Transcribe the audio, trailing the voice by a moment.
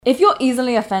If you're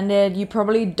easily offended, you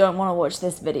probably don't want to watch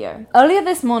this video. Earlier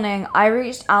this morning, I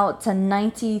reached out to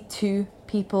 92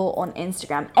 people on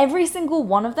Instagram. Every single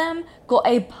one of them got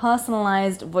a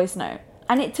personalized voice note,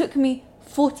 and it took me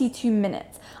 42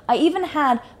 minutes. I even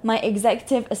had my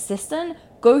executive assistant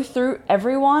go through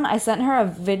everyone. I sent her a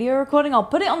video recording. I'll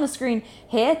put it on the screen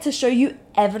here to show you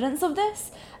evidence of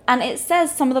this. And it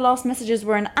says some of the last messages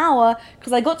were an hour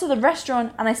because I got to the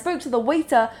restaurant and I spoke to the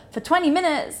waiter for 20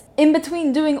 minutes in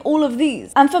between doing all of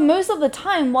these. And for most of the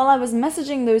time while I was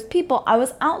messaging those people, I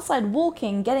was outside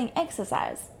walking, getting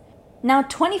exercise. Now,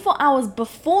 24 hours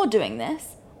before doing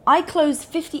this, I closed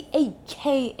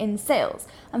 58K in sales,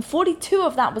 and 42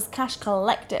 of that was cash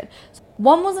collected.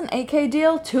 One was an 8K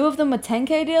deal, 2 of them were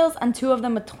 10K deals, and 2 of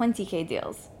them were 20K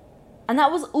deals. And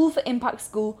that was all for Impact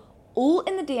School, all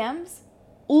in the DMs,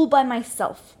 all by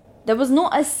myself. There was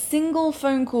not a single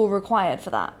phone call required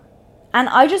for that. And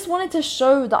I just wanted to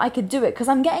show that I could do it because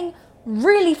I'm getting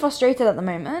really frustrated at the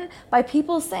moment by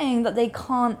people saying that they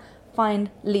can't find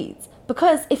leads.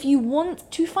 Because if you want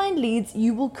to find leads,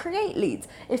 you will create leads.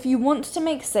 If you want to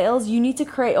make sales, you need to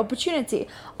create opportunity.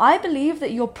 I believe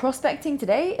that your prospecting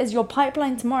today is your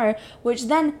pipeline tomorrow, which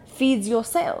then feeds your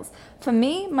sales. For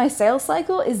me, my sales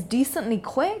cycle is decently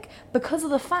quick because of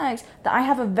the fact that I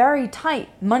have a very tight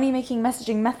money-making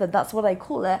messaging method. That's what I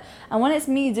call it. And when it's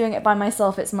me doing it by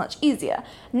myself, it's much easier.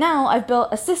 Now I've built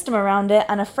a system around it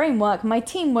and a framework. My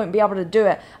team won't be able to do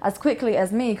it as quickly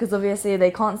as me because obviously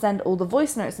they can't send all the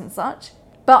voice notes and such.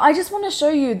 But I just want to show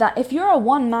you that if you're a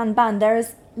one-man band, there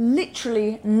is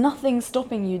literally nothing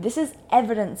stopping you. This is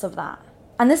evidence of that.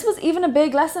 And this was even a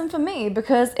big lesson for me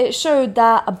because it showed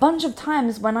that a bunch of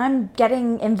times when I'm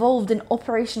getting involved in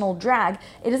operational drag,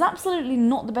 it is absolutely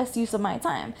not the best use of my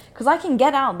time because I can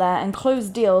get out there and close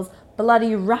deals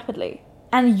bloody rapidly.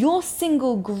 And your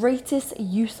single greatest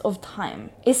use of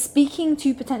time is speaking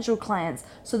to potential clients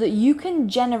so that you can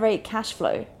generate cash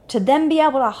flow to then be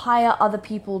able to hire other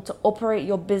people to operate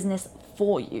your business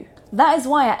for you. That is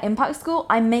why at Impact School,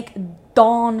 I make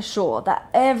darn sure that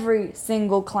every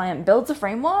single client builds a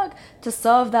framework to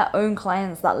serve their own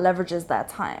clients that leverages their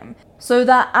time. So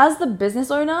that as the business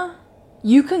owner,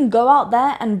 you can go out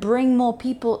there and bring more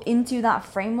people into that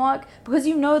framework because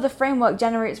you know the framework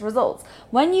generates results.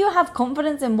 When you have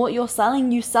confidence in what you're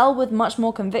selling, you sell with much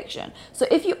more conviction. So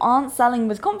if you aren't selling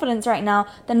with confidence right now,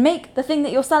 then make the thing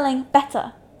that you're selling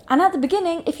better. And at the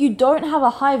beginning, if you don't have a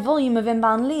high volume of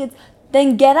inbound leads,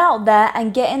 then get out there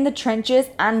and get in the trenches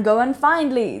and go and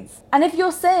find leads. And if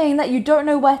you're saying that you don't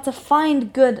know where to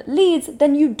find good leads,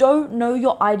 then you don't know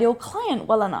your ideal client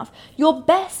well enough. Your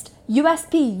best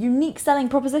USP, unique selling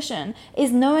proposition,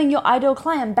 is knowing your ideal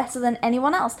client better than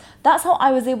anyone else. That's how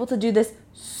I was able to do this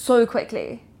so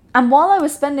quickly. And while I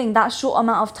was spending that short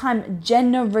amount of time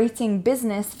generating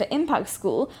business for Impact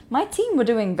School, my team were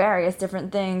doing various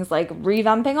different things like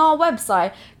revamping our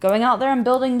website, going out there and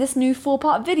building this new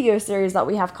 4-part video series that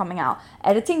we have coming out,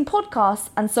 editing podcasts,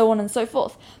 and so on and so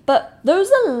forth. But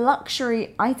those are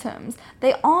luxury items.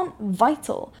 They aren't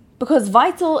vital. Because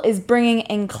vital is bringing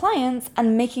in clients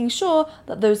and making sure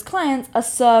that those clients are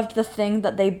served the thing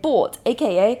that they bought,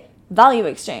 aka value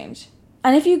exchange.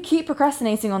 And if you keep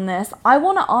procrastinating on this, I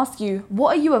want to ask you,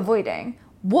 what are you avoiding?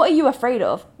 What are you afraid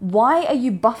of? Why are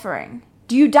you buffering?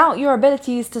 Do you doubt your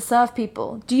abilities to serve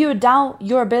people? Do you doubt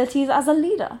your abilities as a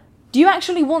leader? Do you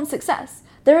actually want success?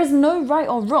 There is no right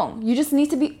or wrong. You just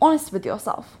need to be honest with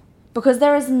yourself. Because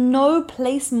there is no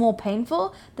place more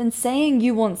painful than saying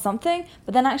you want something,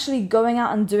 but then actually going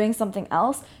out and doing something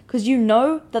else because you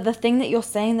know that the thing that you're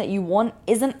saying that you want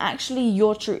isn't actually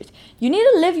your truth. You need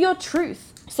to live your truth.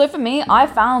 So for me, I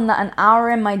found that an hour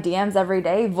in my DMs every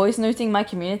day, voice noting my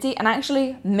community and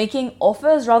actually making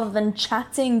offers rather than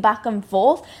chatting back and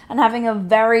forth and having a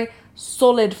very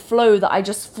solid flow that I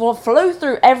just flow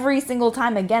through every single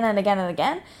time again and again and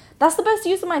again. That's the best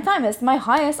use of my time. It's my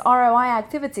highest ROI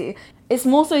activity. It's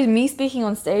more so me speaking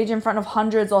on stage in front of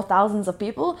hundreds or thousands of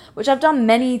people, which I've done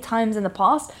many times in the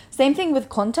past. Same thing with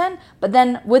content, but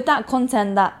then with that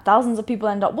content that thousands of people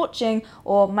end up watching,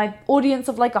 or my audience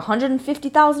of like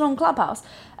 150,000 on Clubhouse.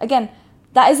 Again,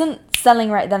 that isn't selling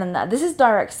right then and there. This is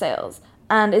direct sales.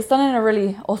 And it's done in a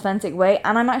really authentic way.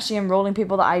 And I'm actually enrolling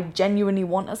people that I genuinely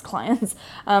want as clients.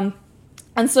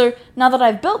 And so now that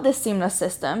I've built this seamless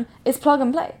system, it's plug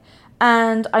and play.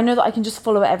 And I know that I can just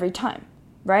follow it every time,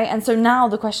 right? And so now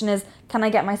the question is, can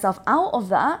I get myself out of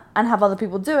that and have other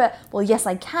people do it? Well, yes,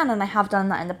 I can, and I have done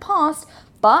that in the past,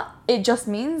 but it just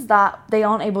means that they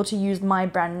aren't able to use my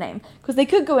brand name because they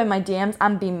could go in my DMs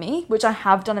and be me, which I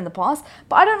have done in the past,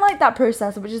 but I don't like that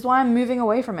process, which is why I'm moving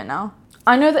away from it now.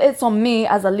 I know that it's on me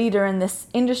as a leader in this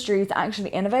industry to actually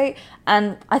innovate,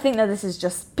 and I think that this is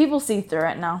just, people see through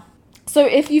it now. So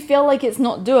if you feel like it's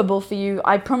not doable for you,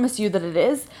 I promise you that it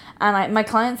is. And my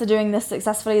clients are doing this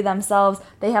successfully themselves.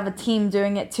 They have a team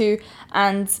doing it too.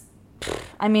 And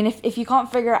I mean, if you can't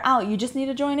figure it out, you just need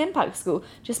to join Impact School.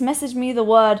 Just message me the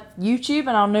word YouTube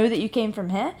and I'll know that you came from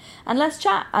here. And let's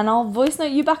chat. And I'll voice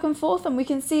note you back and forth and we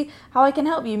can see how I can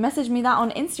help you. Message me that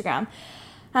on Instagram.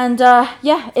 And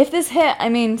yeah, if this hit, I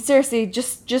mean, seriously,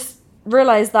 just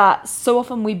realize that so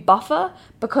often we buffer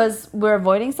because we're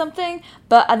avoiding something,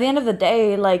 but at the end of the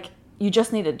day, like, you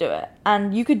just need to do it.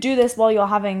 And you could do this while you're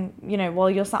while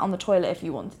you're sat on the toilet if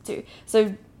you wanted to.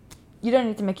 So you don't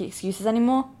need to make excuses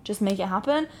anymore. Just make it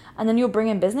happen. And then you'll bring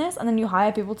in business and then you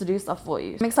hire people to do stuff for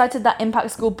you. I'm excited that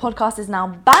Impact School podcast is now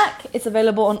back. It's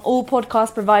available on all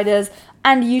podcast providers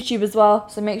and YouTube as well.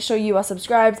 So make sure you are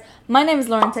subscribed. My name is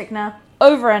Lauren Tickner.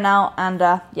 Over and out. And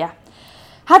yeah,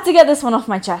 had to get this one off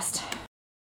my chest.